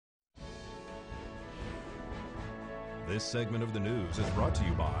This segment of the news is brought to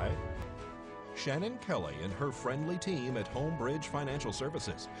you by Shannon Kelly and her friendly team at Homebridge Financial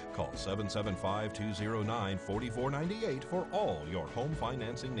Services. Call 775-209-4498 for all your home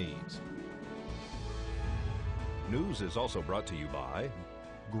financing needs. News is also brought to you by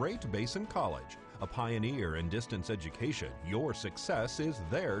Great Basin College. A pioneer in distance education, your success is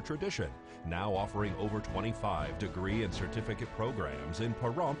their tradition. Now offering over 25 degree and certificate programs in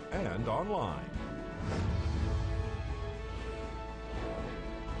Pahrump and online.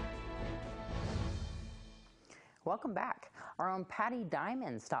 Welcome back. Our own Patty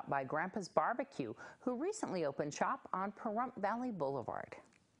Diamond stopped by Grandpa's Barbecue, who recently opened shop on Pahrump Valley Boulevard.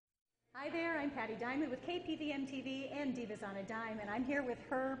 Hi there, I'm Patty Diamond with KPVM TV and Divas on a Dime, and I'm here with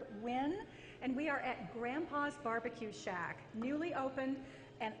Herb Wynn, and we are at Grandpa's Barbecue Shack, newly opened,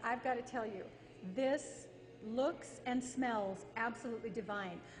 and I've got to tell you, this looks and smells absolutely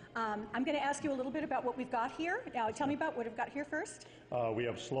divine. I'm going to ask you a little bit about what we've got here. Now, tell me about what we've got here first. We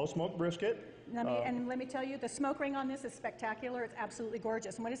have slow smoked brisket. Let me tell you, the smoke ring on this is spectacular. It's absolutely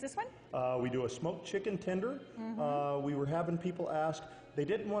gorgeous. And what is this one? We do a smoked chicken tender. We were having people ask, they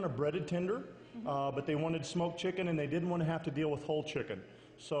didn't want a breaded tender, but they wanted smoked chicken, and they didn't want to have to deal with whole chicken.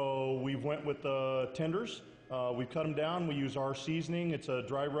 So we went with the tenders. We cut them down. We use our seasoning. It's a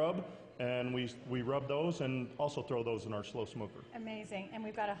dry rub. And we rub those and also throw those in our slow smoker. Amazing. And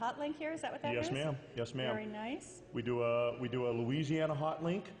we've got a hot link here. Is that what that is? Yes, ma'am. Yes, ma'am. Very nice. We do a Louisiana hot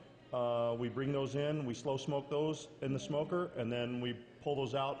link. We bring those in. We slow smoke those in the smoker, and then we pull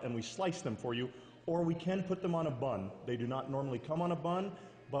those out and we slice them for you. Or we can put them on a bun. They do not normally come on a bun,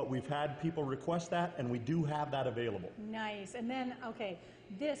 but we've had people request that, and we do have that available. Nice. And then, okay,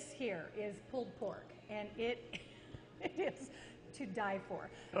 this here is pulled pork, and it is to die for.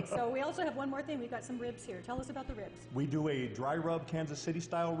 So we also have one more thing. We've got some ribs here. Tell us about the ribs. We do a dry rub Kansas City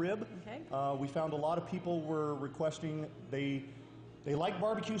style rib. Okay. We found a lot of people were requesting, they like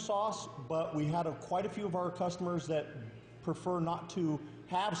barbecue sauce, but we had quite a few of our customers that prefer not to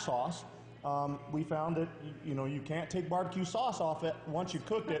have sauce. We found that you can't take barbecue sauce off it once you've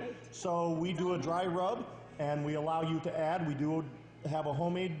cooked it. So we do a dry rub, and we allow you to add. We do have a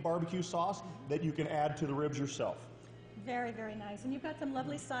homemade barbecue sauce that you can add to the ribs yourself. Very, very nice. And you've got some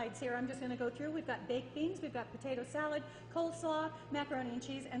lovely sides here. I'm just going to go through. We've got baked beans, we've got potato salad, coleslaw, macaroni and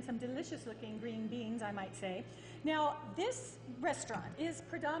cheese, and some delicious looking green beans, I might say. Now, this restaurant is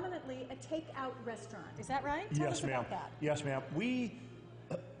predominantly a takeout restaurant. Is that right? Tell us about that. Yes, ma'am. We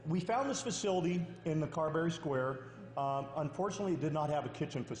found this facility in the Carberry Square. Unfortunately, it did not have a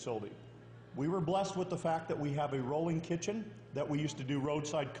kitchen facility. We were blessed with the fact that we have a rolling kitchen that we used to do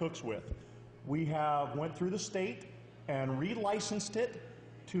roadside cooks with. We went through the state and relicensed it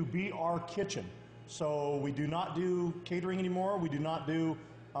to be our kitchen. So we do not do catering anymore. We do not do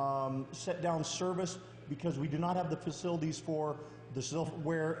sit-down service because we do not have the facilities for the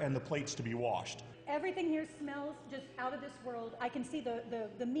silverware and the plates to be washed. Everything here smells just out of this world. I can see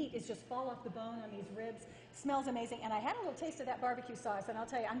the meat is just fall off the bone on these ribs. Smells amazing. And I had a little taste of that barbecue sauce, and I'll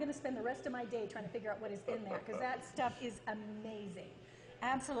tell you, I'm going to spend the rest of my day trying to figure out what is in there because that stuff is amazing.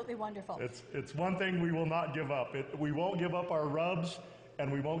 Absolutely wonderful. It's one thing we will not give up. We won't give up our rubs,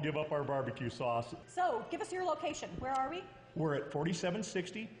 and we won't give up our barbecue sauce. So, give us your location. Where are we? We're at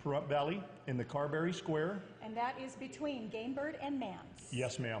 4760 Pahrump Valley in the Carberry Square. And that is between Game Bird and Mann's.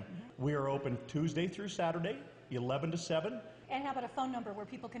 Yes, ma'am. We are open Tuesday through Saturday, 11 to 7. And how about a phone number where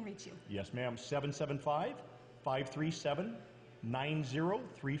people can reach you? Yes, ma'am.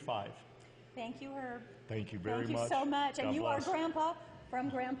 775-537-9035. Thank you, Herb. Thank you very much. Thank you so much. God And you bless. are Grandpa from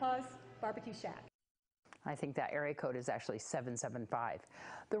Grandpa's Barbecue Shack. I think that area code is actually 775.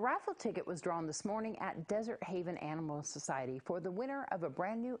 The raffle ticket was drawn this morning at Desert Haven Animal Society for the winner of a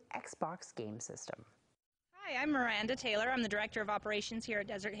brand new Xbox game system. Hi, I'm Miranda Taylor. I'm the Director of Operations here at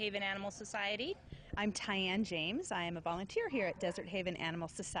Desert Haven Animal Society. I'm Tyann James. I am a volunteer here at Desert Haven Animal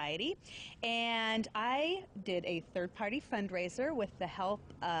Society, and I did a third-party fundraiser with the help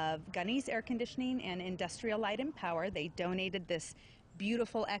of Gunny's Air Conditioning and Industrial Light and Power. They donated this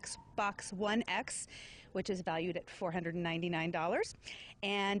beautiful Xbox One X, which is valued at $499,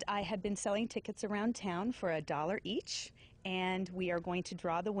 and I have been selling tickets around town for $1 each, and we are going to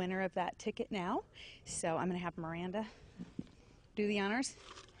draw the winner of that ticket now. So I'm going to have Miranda do the honors.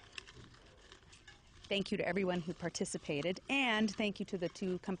 Thank you to everyone who participated, and thank you to the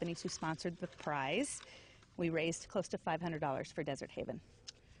two companies who sponsored the prize. We raised close to $500 for Desert Haven.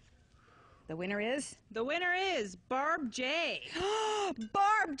 The winner is? The winner is Barb J.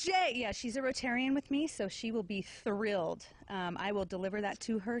 Barb J! Yeah, she's a Rotarian with me, so she will be thrilled. I will deliver that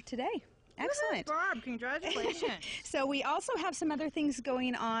to her today. Excellent. Barb, congratulations. So we also have some other things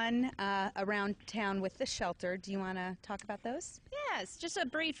going on around town with the shelter. Do you want to talk about those? Yes, just a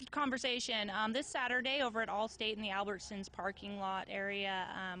brief conversation. This Saturday over at Allstate in the Albertsons parking lot area,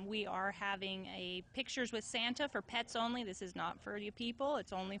 we are having a Pictures with Santa for pets only. This is not for you people.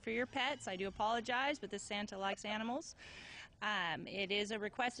 It's only for your pets. I do apologize, but this Santa likes animals. It is a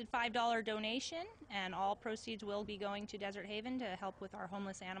requested $5 donation, and all proceeds will be going to Desert Haven to help with our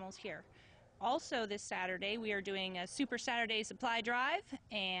homeless animals here. Also this Saturday, we are doing a Super Saturday supply drive,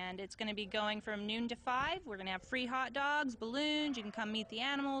 and it's going to be going from noon to 5. We're going to have free hot dogs, balloons. You can come meet the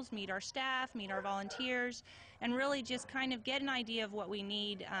animals, meet our staff, meet our volunteers, and really just kind of get an idea of what we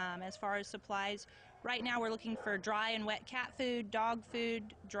need as far as supplies. Right now we're looking for dry and wet cat food, dog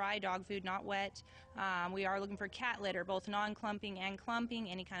food, dry dog food, not wet. We are looking for cat litter, both non-clumping and clumping,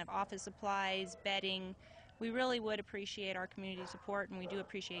 any kind of office supplies, bedding. We really would appreciate our community support, and we do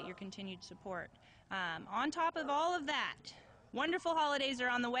appreciate your continued support. On top of all of that, wonderful holidays are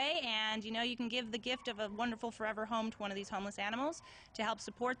on the way, and you can give the gift of a wonderful forever home to one of these homeless animals. To help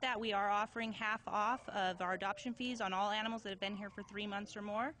support that, we are offering half off of our adoption fees on all animals that have been here for 3 months or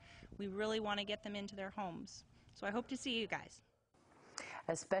more. We really want to get them into their homes. So I hope to see you guys.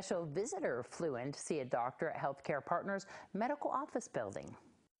 A special visitor flew in to see a doctor at Healthcare Partners Medical Office Building.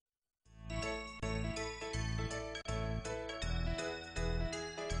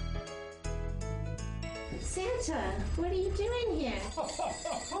 Santa, what are you doing here?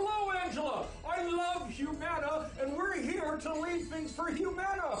 Hello, Angela. I love Humana, and we're here to lead things for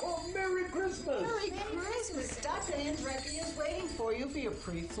Humana. Oh, Merry Christmas. Merry Christmas. Dr. Andretti is waiting for you for your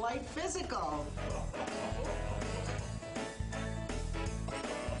pre-flight physical.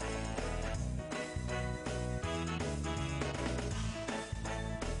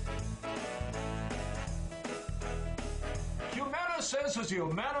 Says as a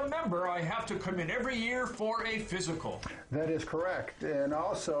Humana member, I have to come in every year for a physical. That is correct. And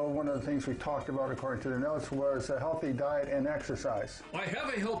also, one of the things we talked about, according to the notes, was a healthy diet and exercise. I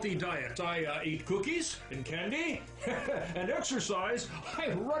have a healthy diet. I eat cookies and candy and exercise.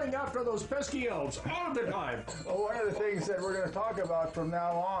 I'm running after those pesky elves all the time. Well, one of the things that we're going to talk about from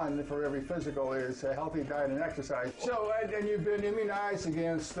now on for every physical is a healthy diet and exercise. So, and you've been immunized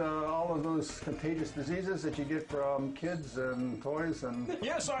against all of those contagious diseases that you get from kids and toys and...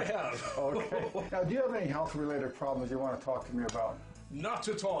 Yes, I have. Okay. Now, do you have any health-related problems you want to talk to me about? Not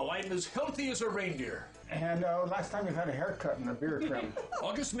at all. I'm as healthy as a reindeer. And last time you've had a haircut and a beard trim.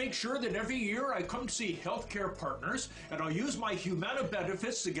 I'll just make sure that every year I come to see Healthcare Partners, and I'll use my Humana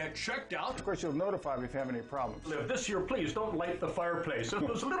benefits to get checked out. Of course, you'll notify me if you have any problems. This year, please don't light the fireplace. It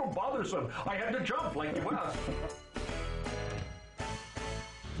was a little bothersome. I had to jump like you asked.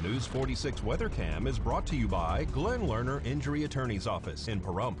 News 46 Weather Cam is brought to you by Glenn Lerner Injury Attorney's Office in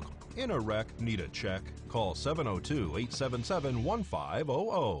Pahrump. In a wreck, need a check? Call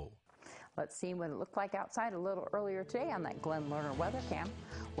 702-877-1500. Let's see what it looked like outside a little earlier today on that Glenn Lerner Weather Cam.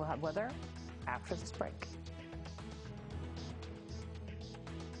 We'll have weather after this break.